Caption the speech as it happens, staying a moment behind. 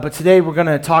But today we're going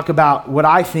to talk about what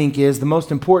I think is the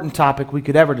most important topic we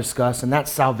could ever discuss, and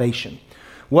that's salvation.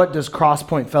 What does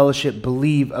Crosspoint Fellowship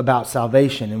believe about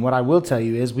salvation? And what I will tell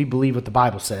you is we believe what the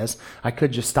Bible says. I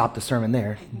could just stop the sermon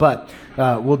there, but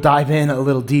we'll dive in a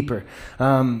little deeper.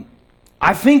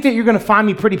 I think that you're going to find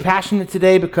me pretty passionate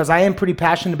today because I am pretty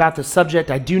passionate about the subject.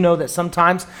 I do know that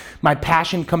sometimes my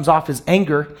passion comes off as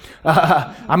anger.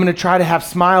 I'm going to try to have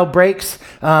smile breaks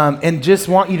and just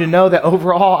want you to know that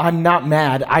overall I'm not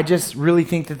mad. I just really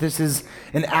think that this is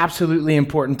an absolutely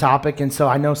important topic, and so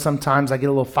I know sometimes I get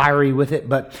a little fiery with it,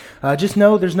 but just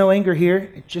know there's no anger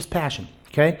here. It's just passion.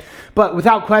 Okay? But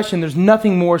without question, there's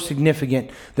nothing more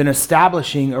significant than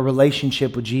establishing a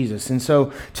relationship with Jesus. And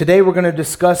so today we're going to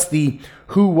discuss the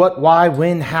who, what, why,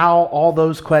 when, how, all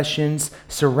those questions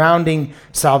surrounding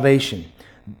salvation.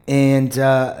 And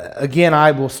again,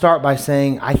 I will start by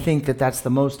saying I think that that's the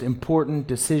most important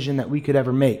decision that we could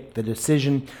ever make, the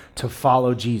decision to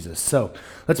follow Jesus. So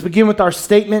let's begin with our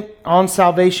statement on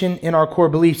salvation in our core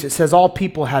beliefs. It says all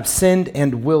people have sinned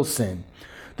and will sin.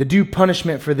 The due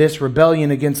punishment for this rebellion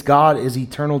against God is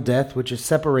eternal death, which is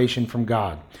separation from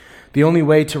God. The only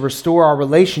way to restore our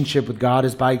relationship with God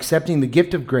is by accepting the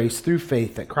gift of grace through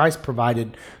faith that Christ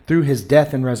provided through his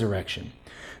death and resurrection.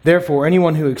 Therefore,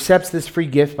 anyone who accepts this free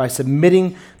gift by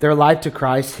submitting their life to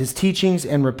Christ, his teachings,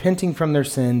 and repenting from their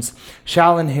sins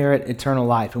shall inherit eternal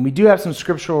life. And we do have some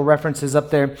scriptural references up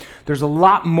there. There's a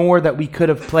lot more that we could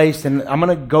have placed, and I'm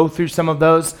going to go through some of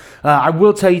those. I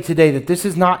will tell you today that this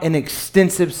is not an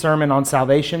extensive sermon on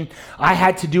salvation. I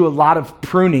had to do a lot of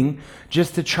pruning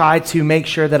just to try to make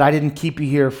sure that I didn't keep you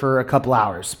here for a couple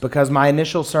hours, because my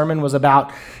initial sermon was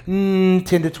about 10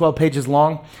 to 12 pages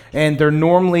long, and they're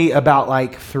normally about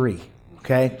like 3,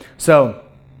 okay? So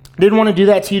I didn't want to do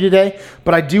that to you today,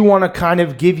 but I do want to kind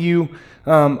of give you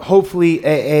hopefully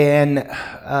an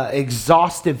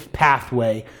exhaustive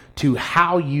pathway to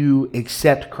how you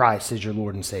accept Christ as your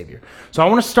Lord and Savior. So I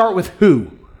want to start with who.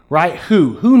 Right?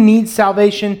 Who needs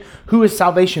salvation? Who is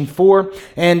salvation for?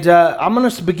 And I'm going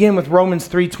to begin with Romans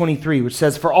 3:23, which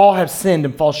says, "For all have sinned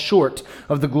and fall short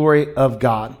of the glory of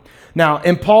God." Now,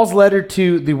 in Paul's letter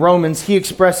to the Romans, he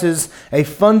expresses a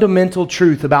fundamental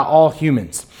truth about all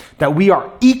humans, that we are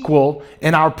equal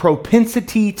in our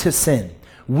propensity to sin.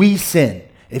 We sin.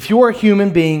 If you're a human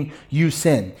being, you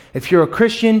sin. If you're a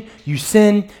Christian, you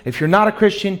sin. If you're not a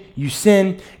Christian, you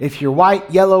sin. If you're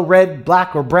white, yellow, red,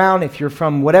 black, or brown, if you're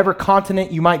from whatever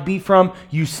continent you might be from,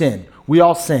 you sin. We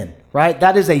all sin, right?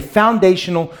 That is a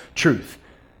foundational truth.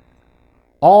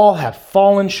 All have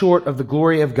fallen short of the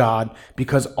glory of God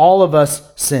because all of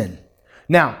us sin.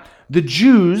 Now, the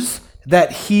Jews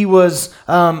that he was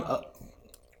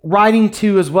writing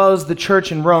to, as well as the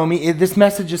church in Rome, this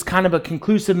message is kind of a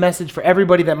conclusive message for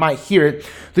everybody that might hear it.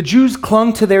 The Jews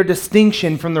clung to their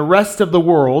distinction from the rest of the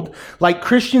world, like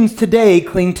Christians today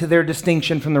cling to their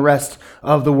distinction from the rest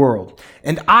of the world.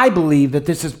 And I believe that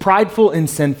this is prideful and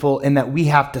sinful, and that we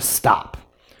have to stop.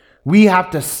 We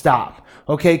have to stop.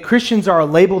 Okay, Christians are a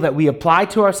label that we apply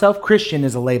to ourselves. Christian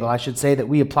is a label, I should say, that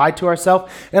we apply to ourselves.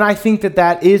 And I think that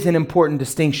that is an important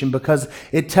distinction because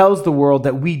it tells the world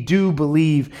that we do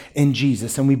believe in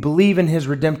Jesus, and we believe in his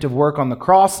redemptive work on the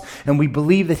cross, and we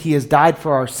believe that he has died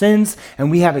for our sins,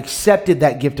 and we have accepted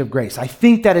that gift of grace. I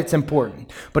think that it's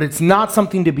important, but it's not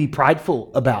something to be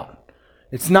prideful about.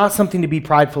 It's not something to be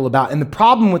prideful about. And the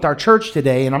problem with our church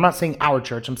today, and I'm not saying our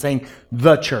church, I'm saying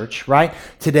the church, right,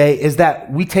 today, is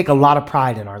that we take a lot of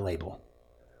pride in our label.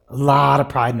 A lot of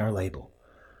pride in our label.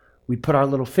 We put our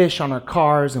little fish on our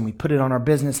cars, and we put it on our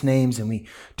business names, and we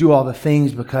do all the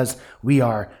things because we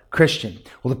are Christian.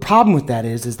 Well, the problem with that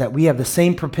is that we have the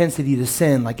same propensity to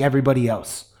sin like everybody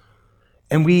else.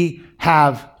 And we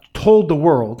have told the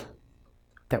world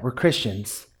that we're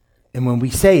Christians, and when we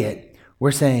say it,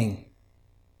 we're saying,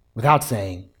 without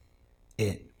saying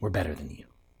it, we're better than you.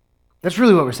 That's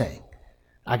really what we're saying.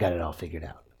 I got it all figured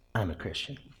out. I'm a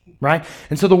Christian, right?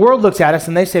 And so the world looks at us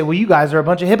and they say, well, you guys are a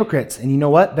bunch of hypocrites. And you know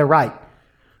what? They're right.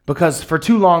 Because for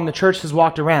too long, the church has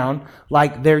walked around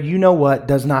like their you-know-what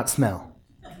does not smell.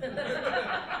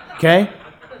 Okay?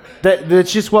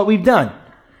 That's just what we've done.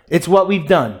 It's what we've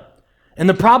done. And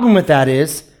the problem with that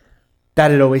is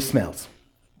that it always smells,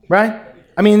 right?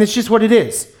 I mean, it's just what it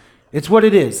is. It's what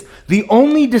it is. The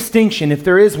only distinction, if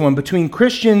there is one, between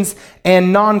Christians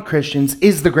and non-Christians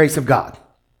is the grace of God.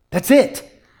 That's it.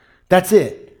 That's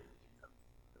it.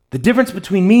 The difference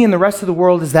between me and the rest of the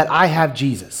world is that I have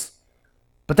Jesus.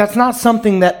 But that's not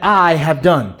something that I have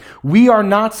done. We are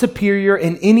not superior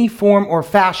in any form or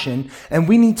fashion, and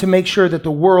we need to make sure that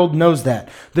the world knows that.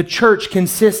 The church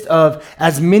consists of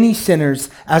as many sinners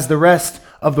as the rest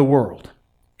of the world.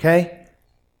 Okay?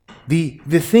 The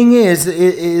thing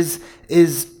is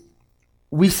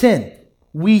we sin.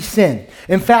 We sin.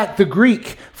 In fact, the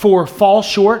Greek for fall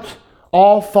short,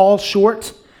 all fall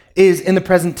short, is in the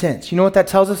present tense. You know what that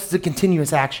tells us? It's a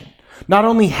continuous action. Not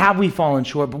only have we fallen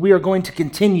short, but we are going to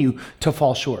continue to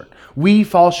fall short. We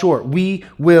fall short. We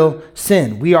will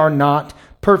sin. We are not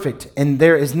perfect. And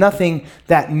there is nothing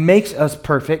that makes us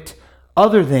perfect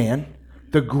other than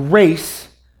the grace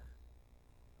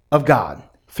of God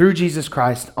through Jesus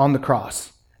Christ on the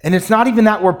cross. And it's not even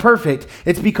that we're perfect.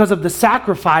 It's because of the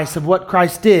sacrifice of what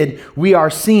Christ did, we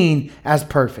are seen as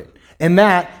perfect. And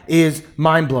that is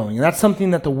mind-blowing. And that's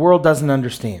something that the world doesn't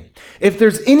understand. If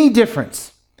there's any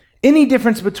difference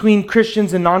between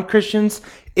Christians and non-Christians,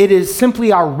 it is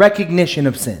simply our recognition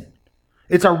of sin.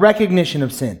 It's our recognition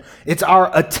of sin. It's our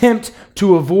attempt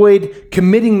to avoid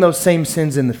committing those same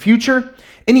sins in the future.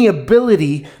 Any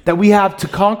ability that we have to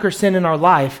conquer sin in our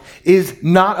life is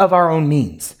not of our own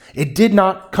means. It did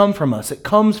not come from us. It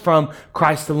comes from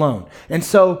Christ alone. And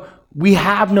so we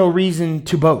have no reason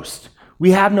to boast.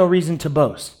 We have no reason to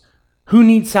boast. Who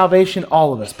needs salvation?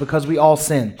 All of us, because we all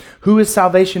sin. Who is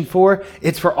salvation for?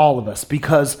 It's for all of us,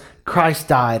 because Christ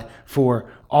died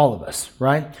for all of us,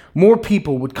 right? More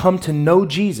people would come to know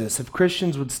Jesus if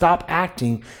Christians would stop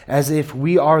acting as if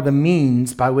we are the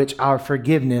means by which our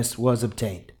forgiveness was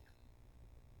obtained.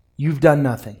 You've done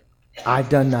nothing. I've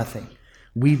done nothing.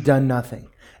 We've done nothing.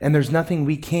 And there's nothing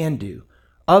we can do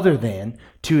other than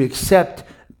to accept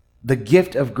the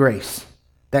gift of grace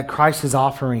that Christ is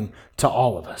offering to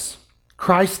all of us.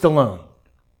 Christ alone.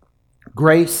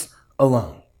 Grace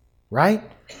alone. Right?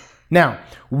 Now,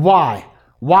 why?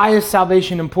 Why is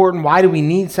salvation important? Why do we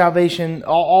need salvation?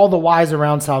 All the whys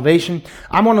around salvation.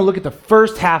 I want to look at the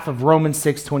first half of Romans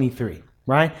 6:23,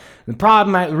 right?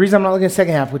 The reason I'm not looking at the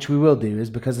second half, which we will do, is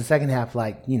because the second half,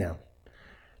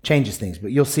 changes things.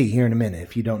 But you'll see here in a minute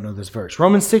if you don't know this verse.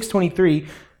 Romans 6:23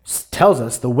 tells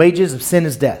us the wages of sin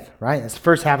is death, right? That's the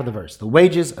first half of the verse. The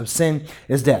wages of sin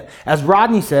is death. As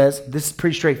Rodney says, this is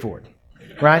pretty straightforward,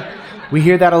 right? We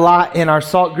hear that a lot in our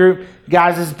SALT group.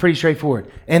 Guys, this is pretty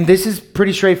straightforward. And this is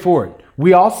pretty straightforward.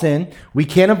 We all sin. We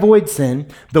can't avoid sin.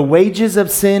 The wages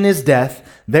of sin is death.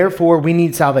 Therefore, we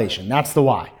need salvation. That's the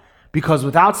why. Because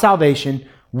without salvation,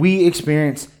 we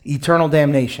experience eternal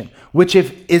damnation, which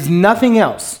if is nothing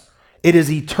else, it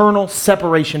is eternal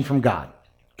separation from God.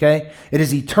 Okay? It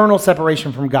is eternal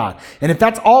separation from God. And if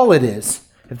that's all it is,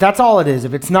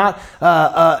 if it's not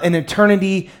an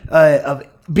eternity of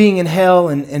being in hell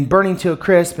and burning to a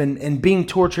crisp and being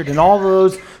tortured and all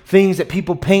those things that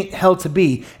people paint hell to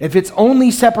be, if it's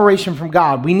only separation from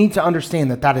God, we need to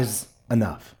understand that is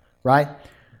enough, right?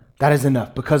 That is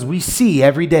enough, because we see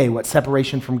every day what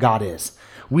separation from God is.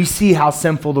 We see how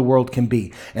sinful the world can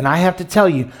be. And I have to tell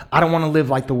you, I don't want to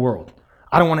live like the world.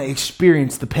 I don't want to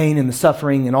experience the pain and the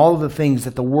suffering and all of the things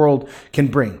that the world can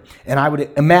bring. And I would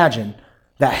imagine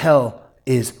that hell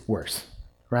is worse,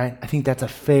 right? I think that's a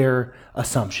fair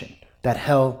assumption, that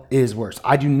hell is worse.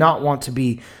 I do not want to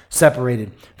be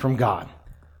separated from God,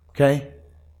 okay?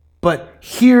 But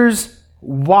here's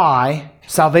why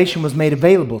salvation was made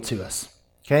available to us,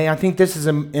 okay? I think this is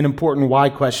an important why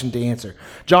question to answer.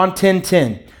 John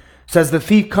 10:10 says, "The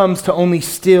thief comes to only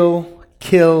steal,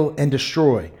 kill, and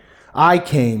destroy. I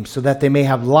came so that they may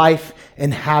have life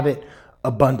and have it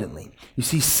abundantly." You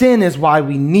see, sin is why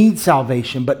we need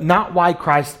salvation, but not why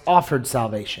Christ offered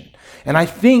salvation. And I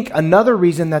think another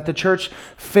reason that the church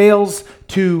fails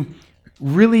to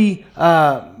really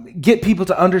get people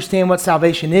to understand what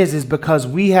salvation is because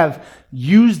we have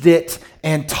used it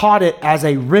and taught it as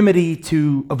a remedy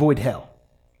to avoid hell.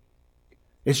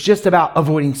 It's just about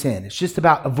avoiding sin. It's just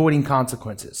about avoiding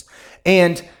consequences.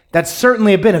 And that's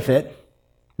certainly a benefit,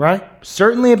 right?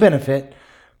 Certainly a benefit,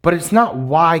 but it's not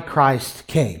why Christ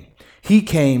came. He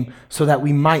came so that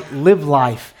we might live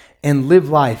life and live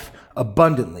life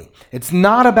abundantly. It's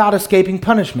not about escaping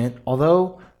punishment,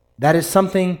 although that is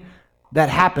something that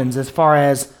happens as far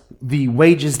as the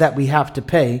wages that we have to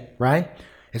pay, right?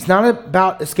 It's not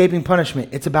about escaping punishment.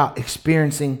 It's about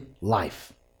experiencing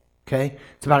life, okay?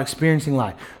 It's about experiencing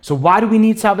life. So why do we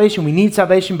need salvation? We need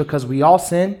salvation because we all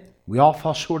sin. We all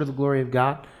fall short of the glory of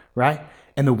God, right?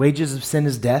 And the wages of sin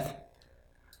is death.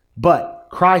 But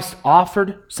Christ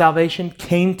offered salvation,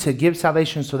 came to give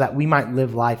salvation so that we might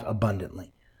live life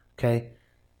abundantly, okay?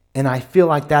 And I feel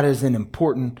like that is an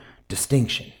important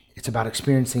distinction. It's about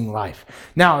experiencing life.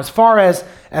 Now, as far as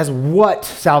what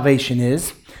salvation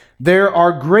is, there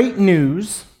are great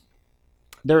news.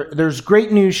 There's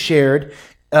great news shared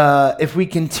if we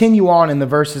continue on in the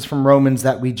verses from Romans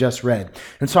that we just read.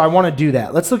 And so I want to do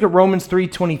that. Let's look at Romans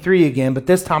 3:23 again, but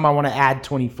this time I want to add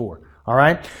 24. All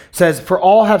right? It says, "For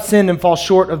all have sinned and fall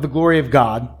short of the glory of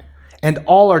God, and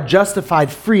all are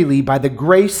justified freely by the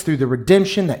grace through the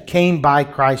redemption that came by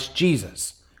Christ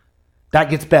Jesus." That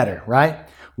gets better, right?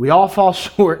 We all fall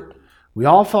short. We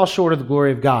all fall short of the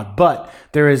glory of God, but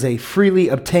there is a freely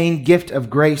obtained gift of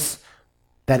grace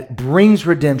that brings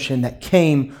redemption that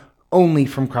came only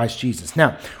from Christ Jesus.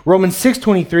 Now, Romans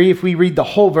 6:23, if we read the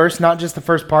whole verse, not just the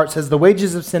first part, says the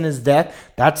wages of sin is death.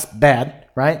 That's bad,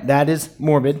 right? That is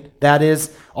morbid. That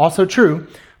is also true.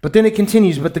 But then it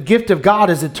continues, "But the gift of God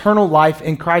is eternal life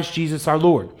in Christ Jesus our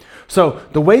Lord." So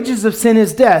the wages of sin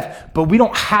is death, but we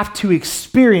don't have to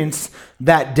experience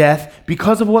that death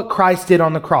because of what Christ did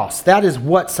on the cross. That is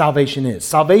what salvation is.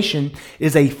 Salvation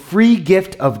is a free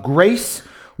gift of grace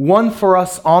won for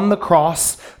us on the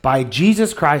cross by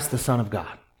Jesus Christ, the Son of God,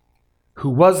 who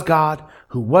was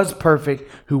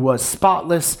perfect, who was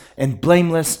spotless and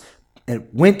blameless, and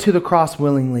went to the cross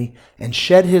willingly and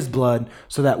shed his blood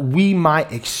so that we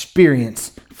might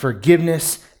experience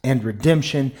forgiveness and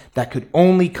redemption that could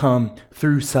only come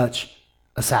through such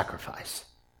a sacrifice.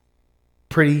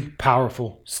 Pretty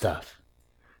powerful stuff.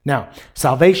 Now,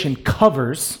 salvation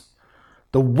covers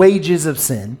the wages of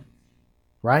sin,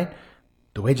 right?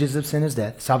 The wages of sin is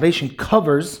death. Salvation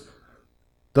covers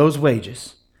those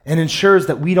wages and ensures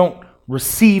that we don't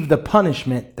receive the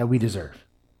punishment that we deserve.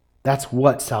 That's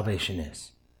what salvation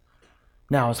is.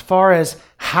 Now, as far as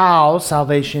how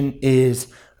salvation is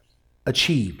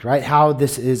achieved, right? How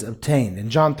this is obtained. In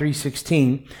John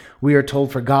 3:16, we are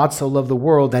told, "For God so loved the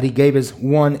world that he gave his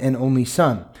one and only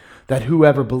Son, that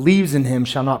whoever believes in him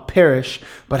shall not perish,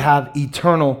 but have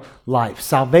eternal life."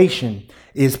 Salvation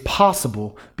is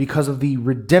possible because of the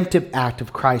redemptive act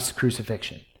of Christ's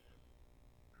crucifixion.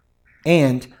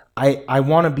 And I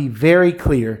want to be very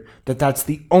clear that that's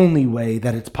the only way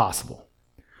that it's possible.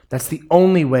 That's the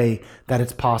only way that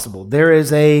it's possible. There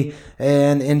is an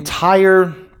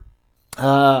entire,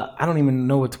 I don't even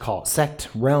know what to call it, sect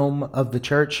realm of the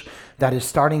church that is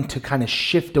starting to kind of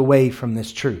shift away from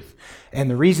this truth. And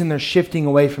the reason they're shifting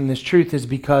away from this truth is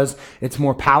because it's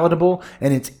more palatable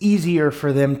and it's easier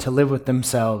for them to live with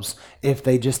themselves if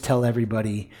they just tell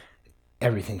everybody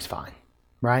everything's fine,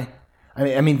 right?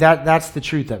 I mean that's the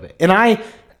truth of it. And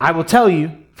I will tell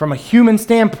you, from a human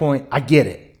standpoint, I get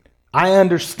it. I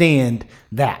understand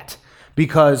that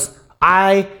because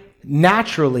I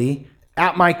naturally,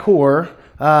 at my core,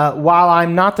 while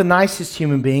I'm not the nicest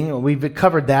human being, we've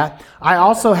covered that, I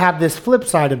also have this flip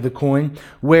side of the coin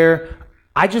where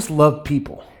I just love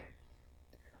people.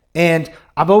 And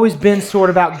I've always been sort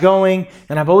of outgoing,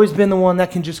 and I've always been the one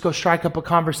that can just go strike up a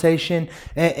conversation.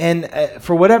 And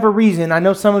for whatever reason, I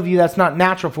know some of you that's not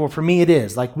natural for me it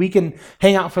is. Like we can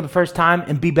hang out for the first time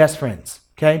and be best friends,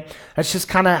 okay? That's just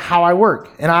kind of how I work.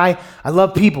 And I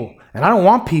love people. And I don't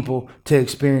want people to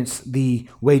experience the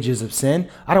wages of sin.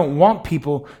 I don't want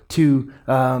people to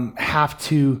have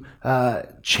to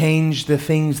change the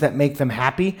things that make them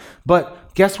happy.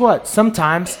 But guess what?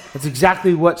 Sometimes that's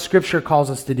exactly what Scripture calls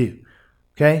us to do.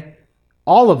 Okay?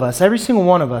 All of us, every single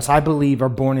one of us, I believe, are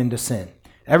born into sin.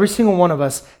 Every single one of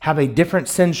us have a different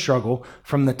sin struggle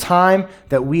from the time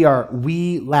that we are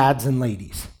wee lads and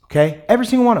ladies. Okay? Every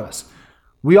single one of us.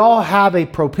 We all have a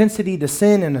propensity to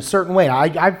sin in a certain way.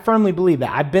 I firmly believe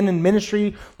that. I've been in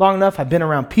ministry long enough. I've been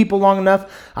around people long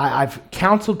enough. I've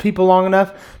counseled people long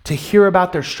enough to hear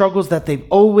about their struggles that they've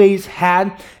always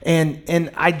had. And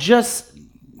I just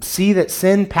see that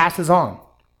sin passes on.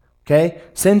 Okay?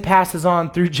 Sin passes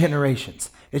on through generations.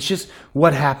 It's just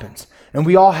what happens. And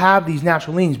we all have these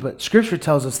natural leanings, but Scripture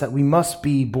tells us that we must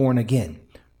be born again,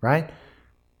 right?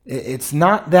 It's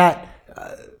not that...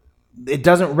 it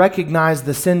doesn't recognize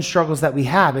the sin struggles that we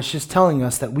have. It's just telling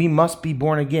us that we must be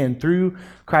born again through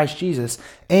Christ Jesus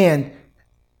and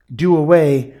do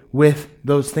away with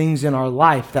those things in our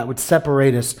life that would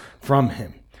separate us from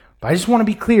Him. But I just want to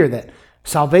be clear that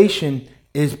salvation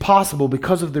is possible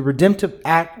because of the redemptive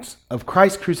act of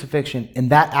Christ's crucifixion and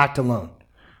that act alone.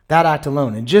 That act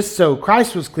alone. And just so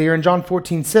Christ was clear, in John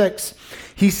 14:6,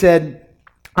 He said,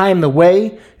 "I am the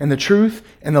way and the truth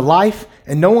and the life,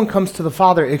 and no one comes to the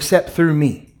Father except through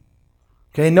me."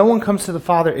 Okay, no one comes to the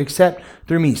Father except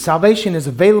through me. Salvation is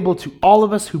available to all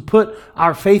of us who put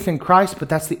our faith in Christ, but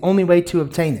that's the only way to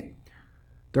obtain it.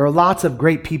 There are lots of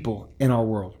great people in our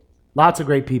world. Lots of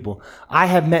great people. I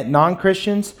have met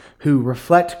non-Christians who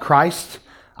reflect Christ,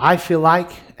 I feel like,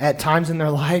 at times in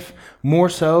their life, more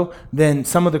so than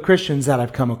some of the Christians that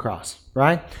I've come across.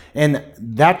 Right? And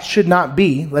that should not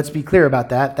be, let's be clear about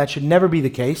that. That should never be the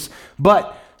case.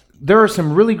 But there are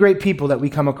some really great people that we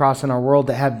come across in our world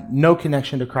that have no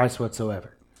connection to Christ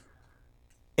whatsoever.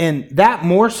 And that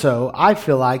more so, I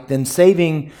feel like, than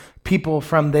saving people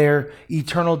from their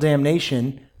eternal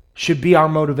damnation should be our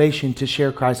motivation to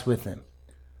share Christ with them.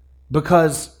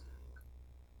 Because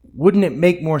wouldn't it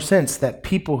make more sense that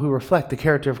people who reflect the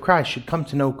character of Christ should come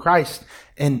to know Christ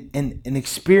and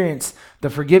experience the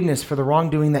forgiveness for the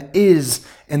wrongdoing that is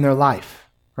in their life,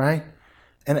 right?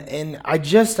 And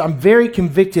I'm very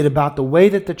convicted about the way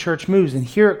that the church moves. And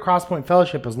here at Crosspoint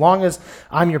Fellowship, as long as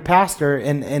I'm your pastor,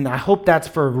 and I hope that's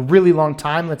for a really long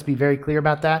time, let's be very clear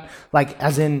about that. Like,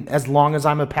 as long as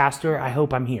I'm a pastor, I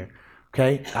hope I'm here.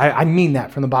 Okay? I mean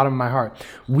that from the bottom of my heart.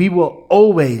 We will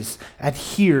always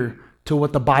adhere to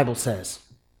what the Bible says.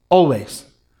 Always.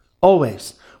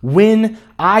 Always. When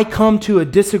I come to a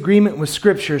disagreement with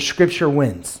Scripture, Scripture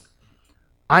wins.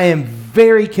 I am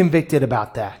very convicted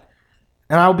about that.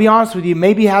 And I'll be honest with you,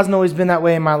 maybe it hasn't always been that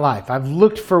way in my life. I've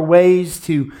looked for ways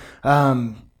to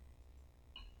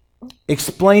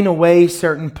explain away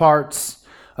certain parts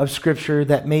of Scripture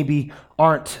that maybe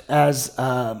aren't as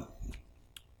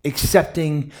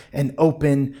accepting and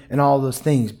open and all those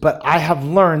things. But I have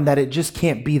learned that it just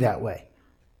can't be that way.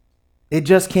 It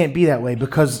just can't be that way,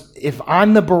 because if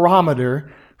I'm the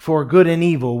barometer for good and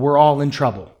evil, we're all in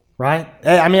trouble, right?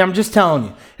 I mean, I'm just telling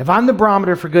you, if I'm the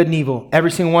barometer for good and evil,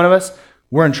 every single one of us,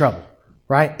 we're in trouble,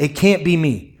 right? It can't be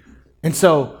me. And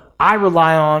so I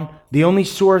rely on the only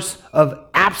source of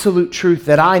absolute truth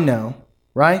that I know,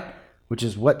 right? Which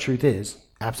is what truth is,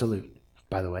 absolute,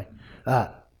 by the way.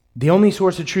 The only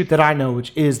source of truth that I know,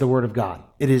 which is the Word of God.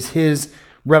 It is His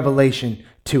revelation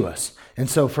to us. And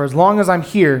so for as long as I'm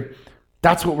here,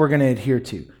 that's what we're going to adhere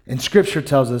to. And Scripture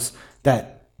tells us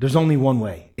that there's only one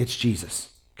way. It's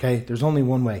Jesus. Okay? There's only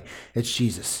one way. It's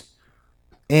Jesus.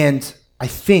 And I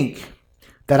think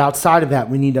that outside of that,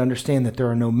 we need to understand that there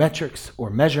are no metrics or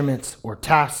measurements or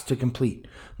tasks to complete.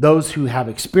 Those who have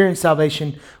experienced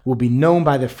salvation will be known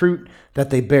by the fruit that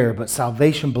they bear, but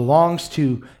salvation belongs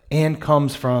to and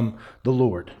comes from the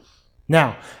Lord.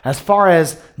 Now, as far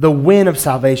as the win of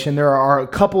salvation, there are a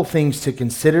couple things to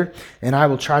consider, and I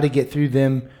will try to get through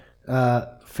them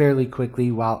fairly quickly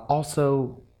while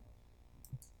also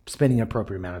spending an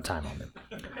appropriate amount of time on them.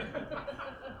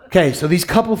 Okay, so these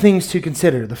couple things to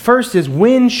consider. The first is,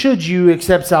 when should you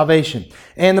accept salvation?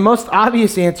 And the most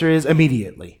obvious answer is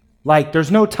immediately. Like,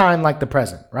 there's no time like the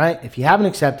present, right? If you haven't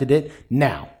accepted it,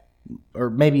 now. Or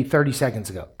maybe 30 seconds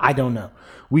ago. I don't know.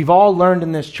 We've all learned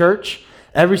in this church,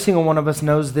 every single one of us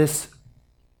knows this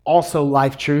also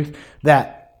life truth,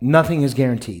 that nothing is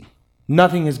guaranteed.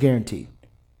 Nothing is guaranteed.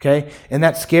 Okay? And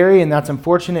that's scary and that's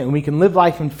unfortunate, and we can live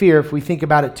life in fear if we think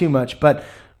about it too much, but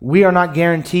we are not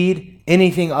guaranteed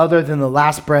anything other than the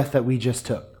last breath that we just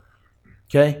took.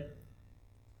 Okay?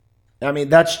 I mean,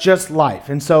 that's just life.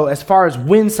 And so as far as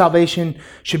when salvation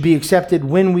should be accepted,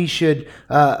 when we should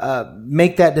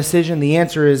make that decision, the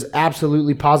answer is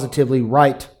absolutely, positively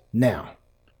right now.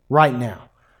 Right now.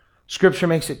 Scripture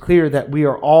makes it clear that we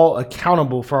are all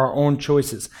accountable for our own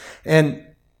choices. And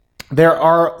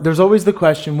there's always the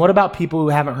question, what about people who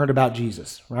haven't heard about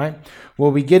Jesus, right?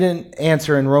 Well, we get an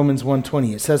answer in Romans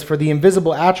 1:20. It says, "For the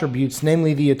invisible attributes,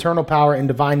 namely the eternal power and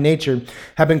divine nature,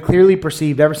 have been clearly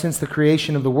perceived ever since the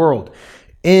creation of the world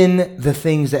in the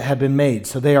things that have been made.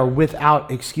 So they are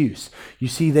without excuse." You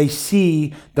see, they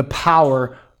see the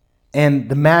power and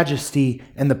the majesty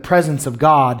and the presence of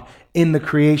God in the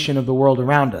creation of the world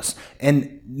around us.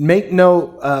 And make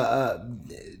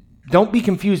don't be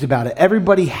confused about it.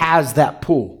 Everybody has that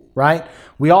pull, right?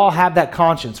 We all have that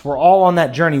conscience. We're all on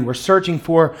that journey. We're searching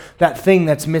for that thing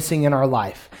that's missing in our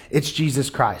life. It's Jesus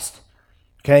Christ.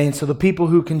 Okay, and so the people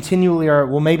who continually are,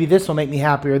 well, maybe this will make me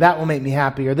happy, or that will make me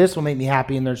happy, or this will make me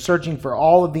happy, and they're searching for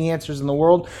all of the answers in the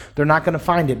world, they're not going to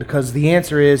find it, because the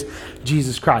answer is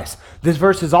Jesus Christ. This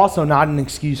verse is also not an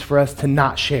excuse for us to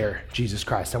not share Jesus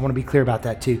Christ. I want to be clear about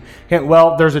that too. Okay,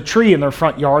 well, there's a tree in their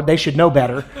front yard. They should know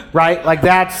better, right? Like,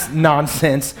 that's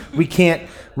nonsense. We can't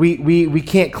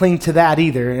cling to that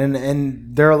either.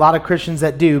 And there are a lot of Christians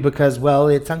that do, because, well,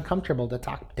 it's uncomfortable to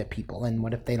talk to people, and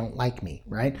what if they don't like me,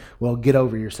 right? Well, get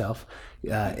over yourself.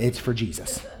 It's for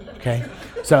Jesus, okay?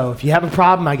 So if you have a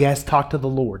problem, I guess, talk to the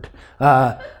Lord.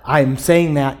 I'm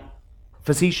saying that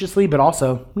facetiously, but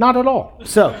also not at all.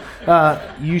 So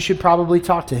you should probably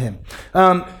talk to him.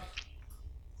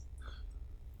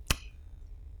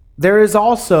 There is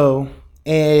also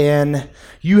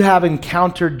you have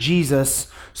encountered Jesus,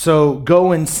 so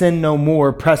go and sin no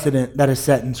more precedent that is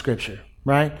set in Scripture,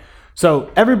 right?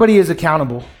 So everybody is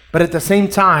accountable, but at the same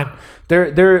time,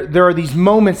 there are these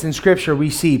moments in Scripture we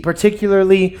see,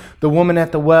 particularly the woman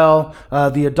at the well,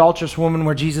 the adulterous woman,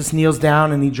 where Jesus kneels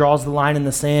down and he draws the line in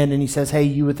the sand and he says, "Hey,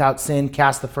 you without sin,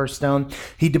 cast the first stone."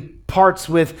 He parts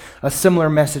with a similar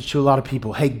message to a lot of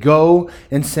people. Hey, go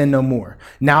and sin no more.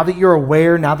 Now that you're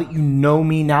aware, now that you know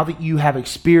me, now that you have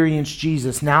experienced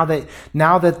Jesus, now that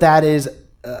that is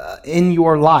in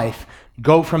your life,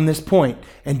 go from this point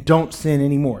and don't sin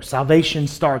anymore. Salvation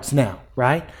starts now,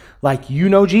 right? Like, you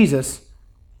know Jesus,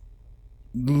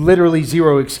 literally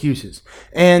zero excuses.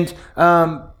 And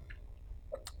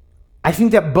I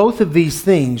think that both of these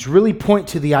things really point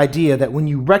to the idea that when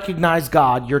you recognize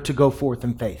God, you're to go forth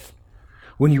in faith.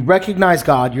 When you recognize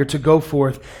God, you're to go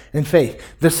forth in faith.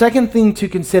 The second thing to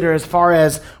consider as far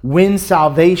as when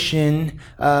salvation,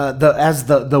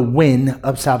 the win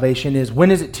of salvation is, when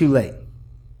is it too late?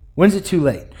 When's it too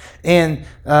late? And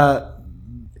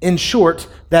in short,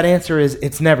 that answer is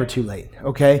it's never too late,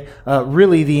 okay?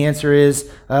 Really, the answer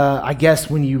is, I guess,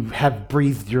 when you have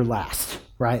breathed your last,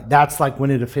 right? That's like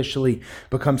when it officially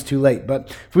becomes too late. But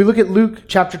if we look at Luke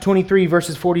chapter 23,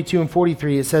 verses 42 and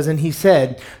 43, it says, "And he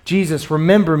said, Jesus,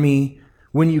 remember me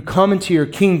when you come into your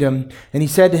kingdom. And he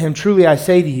said to him, truly I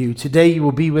say to you, today you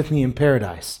will be with me in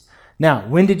paradise." Now,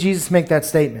 when did Jesus make that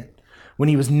statement? When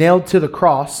he was nailed to the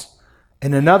cross,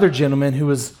 and another gentleman who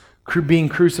was being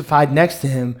crucified next to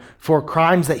him for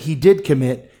crimes that he did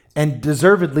commit and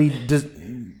deservedly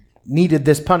needed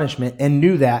this punishment and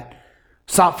knew that,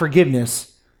 sought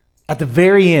forgiveness at the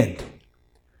very end.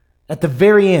 At the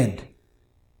very end.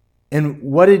 And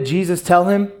what did Jesus tell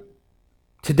him?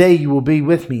 Today you will be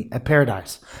with me at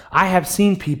paradise. I have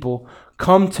seen people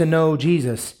come to know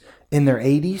Jesus in their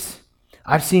 80s.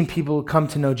 I've seen people come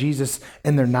to know Jesus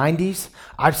in their 90s.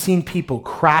 I've seen people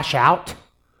crash out.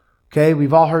 Okay,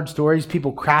 we've all heard stories.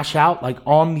 People crash out like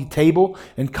on the table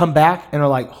and come back and are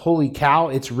like, holy cow,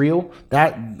 it's real.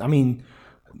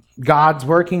 God's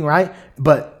working, right?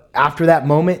 But after that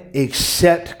moment,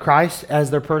 accept Christ as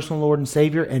their personal Lord and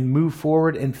Savior and move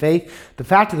forward in faith. The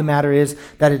fact of the matter is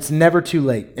that it's never too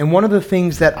late. And one of the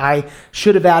things that I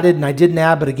should have added and I didn't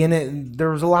add, but again, there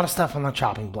was a lot of stuff on the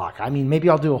chopping block. Maybe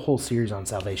I'll do a whole series on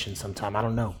salvation sometime. I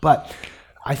don't know. But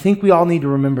I think we all need to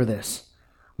remember this.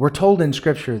 We're told in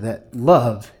Scripture that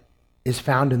love is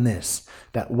found in this,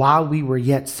 that while we were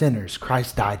yet sinners,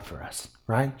 Christ died for us,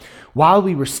 right? While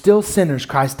we were still sinners,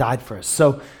 Christ died for us.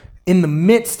 So in the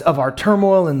midst of our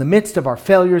turmoil, in the midst of our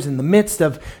failures, in the midst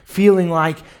of feeling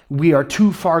like we are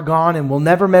too far gone and we'll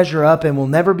never measure up and we'll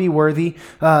never be worthy,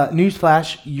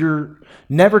 newsflash, you're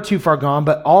never too far gone,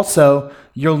 but also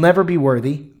you'll never be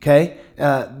worthy, okay?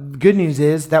 Good news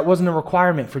is that wasn't a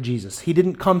requirement for Jesus. He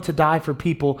didn't come to die for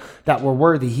people that were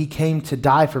worthy. He came to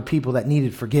die for people that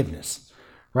needed forgiveness,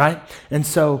 right? And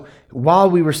so while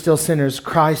we were still sinners,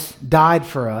 Christ died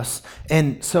for us.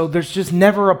 And so there's just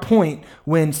never a point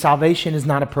when salvation is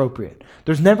not appropriate.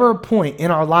 There's never a point in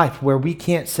our life where we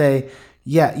can't say,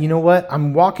 yeah, you know what?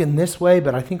 I'm walking this way,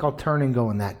 but I think I'll turn and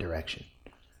go in that direction.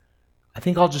 I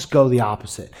think I'll just go the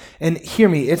opposite. And hear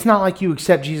me, it's not like you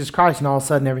accept Jesus Christ and all of a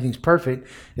sudden everything's perfect.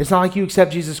 It's not like you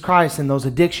accept Jesus Christ and those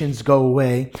addictions go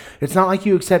away. It's not like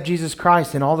you accept Jesus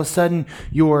Christ and all of a sudden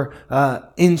you're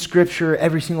in Scripture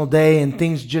every single day and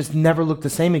things just never look the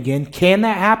same again. Can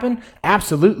that happen?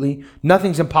 Absolutely.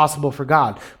 Nothing's impossible for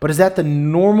God. But is that the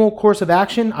normal course of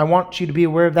action? I want you to be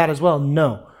aware of that as well.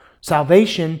 No.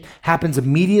 Salvation happens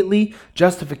immediately.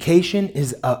 Justification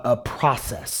is a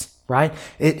process. Right?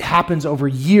 It happens over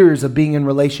years of being in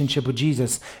relationship with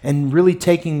Jesus and really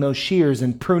taking those shears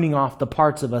and pruning off the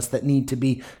parts of us that need to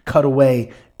be cut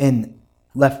away and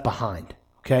left behind.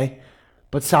 Okay?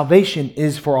 But salvation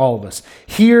is for all of us.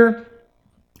 Here's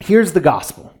the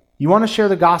gospel. You want to share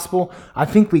the gospel? I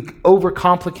think we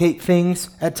overcomplicate things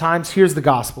at times. Here's the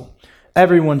gospel.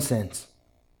 Everyone sins.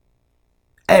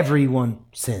 Everyone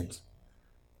sins.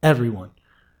 Everyone.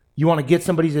 You want to get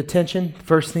somebody's attention?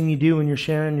 First thing you do when you're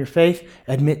sharing your faith,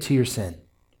 admit to your sin.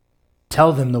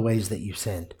 Tell them the ways that you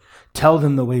sinned. Tell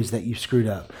them the ways that you screwed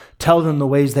up. Tell them the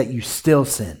ways that you still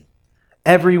sin.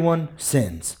 Everyone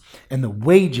sins, and the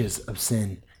wages of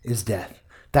sin is death.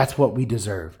 That's what we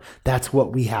deserve. That's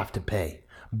what we have to pay.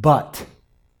 But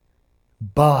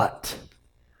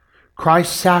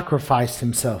Christ sacrificed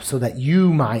himself so that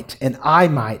you might and I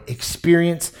might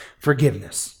experience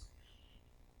forgiveness.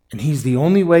 And he's the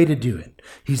only way to do it.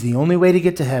 He's the only way to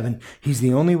get to heaven. He's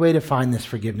the only way to find this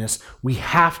forgiveness. We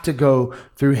have to go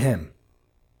through him.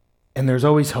 And there's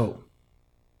always hope.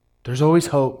 There's always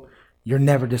hope. You're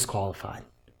never disqualified.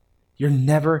 You're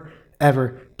never,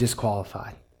 ever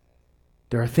disqualified.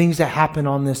 There are things that happen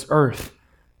on this earth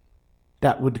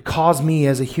that would cause me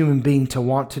as a human being to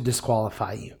want to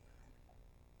disqualify you.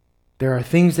 There are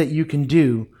things that you can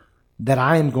do that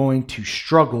I am going to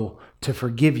struggle to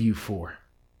forgive you for.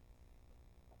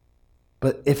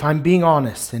 But if I'm being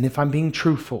honest and if I'm being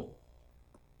truthful,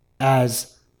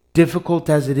 as difficult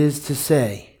as it is to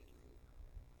say,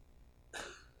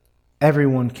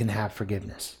 everyone can have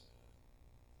forgiveness.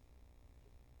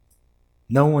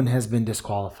 No one has been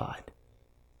disqualified.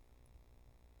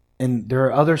 And there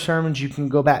are other sermons you can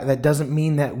go back. That doesn't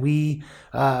mean that we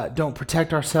don't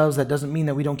protect ourselves. That doesn't mean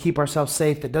that we don't keep ourselves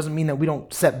safe. That doesn't mean that we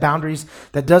don't set boundaries.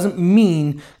 That doesn't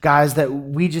mean, guys, that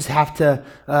we just have to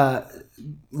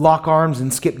lock arms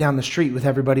and skip down the street with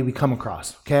everybody we come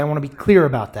across. Okay, I want to be clear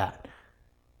about that.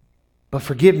 But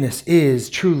forgiveness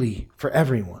is truly for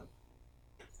everyone.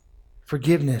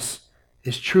 Forgiveness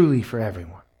is truly for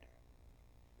everyone.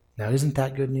 Now, isn't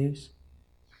that good news?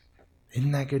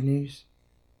 Isn't that good news?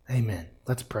 Amen.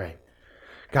 Let's pray.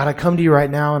 God, I come to you right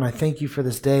now and I thank you for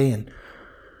this day. And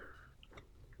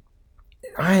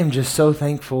I am just so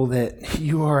thankful that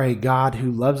you are a God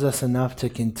who loves us enough to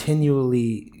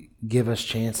continually give us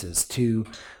chances to,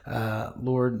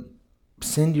 Lord,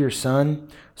 send your Son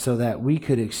so that we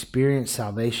could experience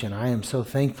salvation. I am so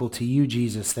thankful to you,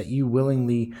 Jesus, that you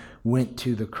willingly went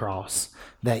to the cross,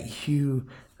 that you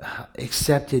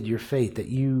accepted your fate, that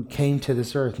you came to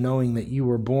this earth knowing that you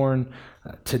were born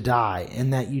to die,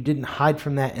 and that you didn't hide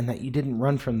from that, and that you didn't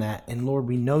run from that. And Lord,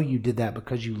 we know you did that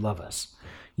because you love us.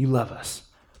 You love us.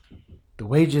 The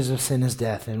wages of sin is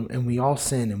death, and we all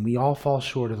sin, and we all fall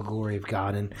short of the glory of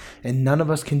God, and none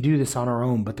of us can do this on our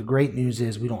own. But the great news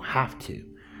is we don't have to.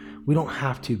 We don't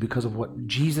have to because of what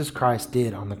Jesus Christ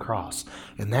did on the cross.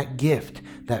 And that gift,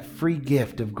 that free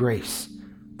gift of grace,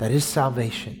 that is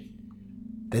salvation,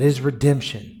 that is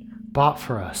redemption, bought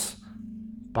for us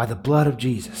by the blood of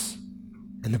Jesus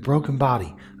and the broken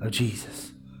body of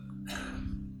Jesus,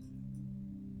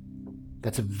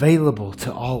 that's available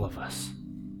to all of us.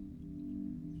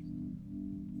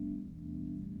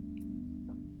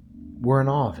 We're in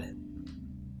awe of it.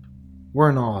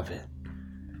 We're in awe of it.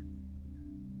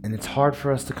 And it's hard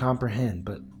for us to comprehend,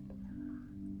 but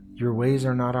your ways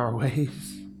are not our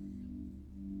ways.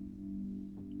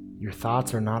 Your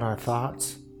thoughts are not our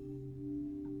thoughts.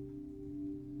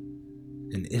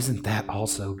 And isn't that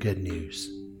also good news?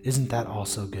 Isn't that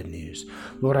also good news?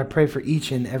 Lord, I pray for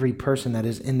each and every person that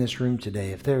is in this room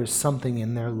today. If there is something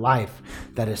in their life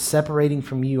that is separating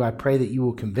from you, I pray that you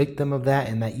will convict them of that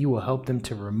and that you will help them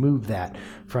to remove that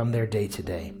from their day to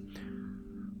day.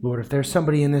 Lord, if there's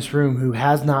somebody in this room who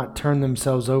has not turned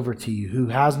themselves over to you, who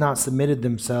has not submitted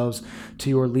themselves to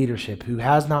your leadership, who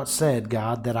has not said,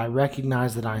 God, that I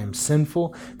recognize that I am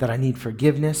sinful, that I need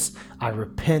forgiveness, I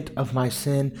repent of my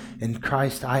sin, and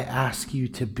Christ, I ask you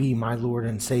to be my Lord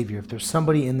and Savior. If there's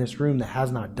somebody in this room that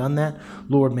has not done that,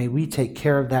 Lord, may we take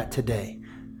care of that today,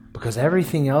 because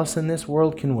everything else in this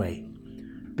world can wait.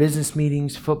 Business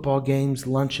meetings, football games,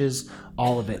 lunches,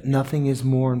 all of it. Nothing is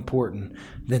more important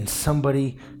than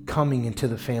somebody coming into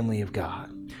the family of God.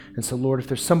 And so, Lord, if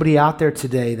there's somebody out there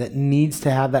today that needs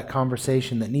to have that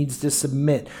conversation, that needs to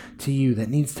submit to you, that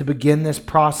needs to begin this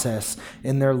process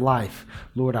in their life,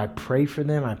 Lord, I pray for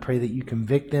them. I pray that you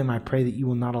convict them. I pray that you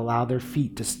will not allow their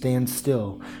feet to stand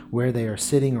still where they are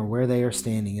sitting or where they are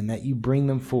standing, and that you bring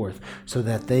them forth so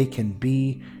that they can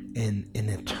be in an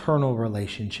eternal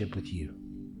relationship with you.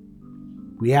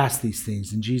 We ask these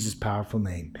things in Jesus' powerful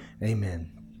name.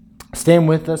 Amen. Stand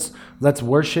with us. Let's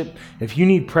worship. If you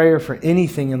need prayer for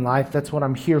anything in life, that's what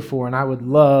I'm here for, and I would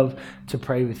love to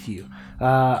pray with you.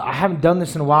 I haven't done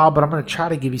this in a while, but I'm going to try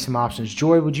to give you some options.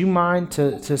 Joy, would you mind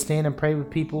to stand and pray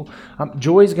with people?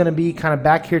 Joy's going to be kind of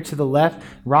back here to the left.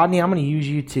 Rodney, I'm going to use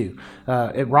you too.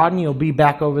 Rodney will be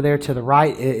back over there to the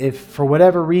right. If for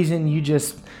whatever reason you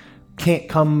just can't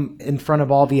come in front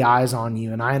of all the eyes on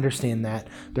you, and I understand that.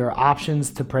 There are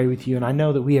options to pray with you, and I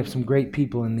know that we have some great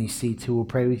people in these seats who will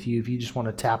pray with you. If you just want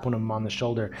to tap one of them on the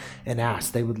shoulder and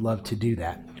ask, they would love to do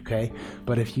that, okay?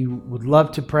 But if you would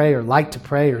love to pray or like to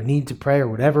pray or need to pray or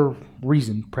whatever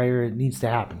reason prayer needs to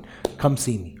happen, come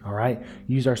see me, all right?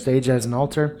 Use our stage as an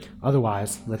altar.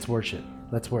 Otherwise, let's worship.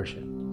 Let's worship.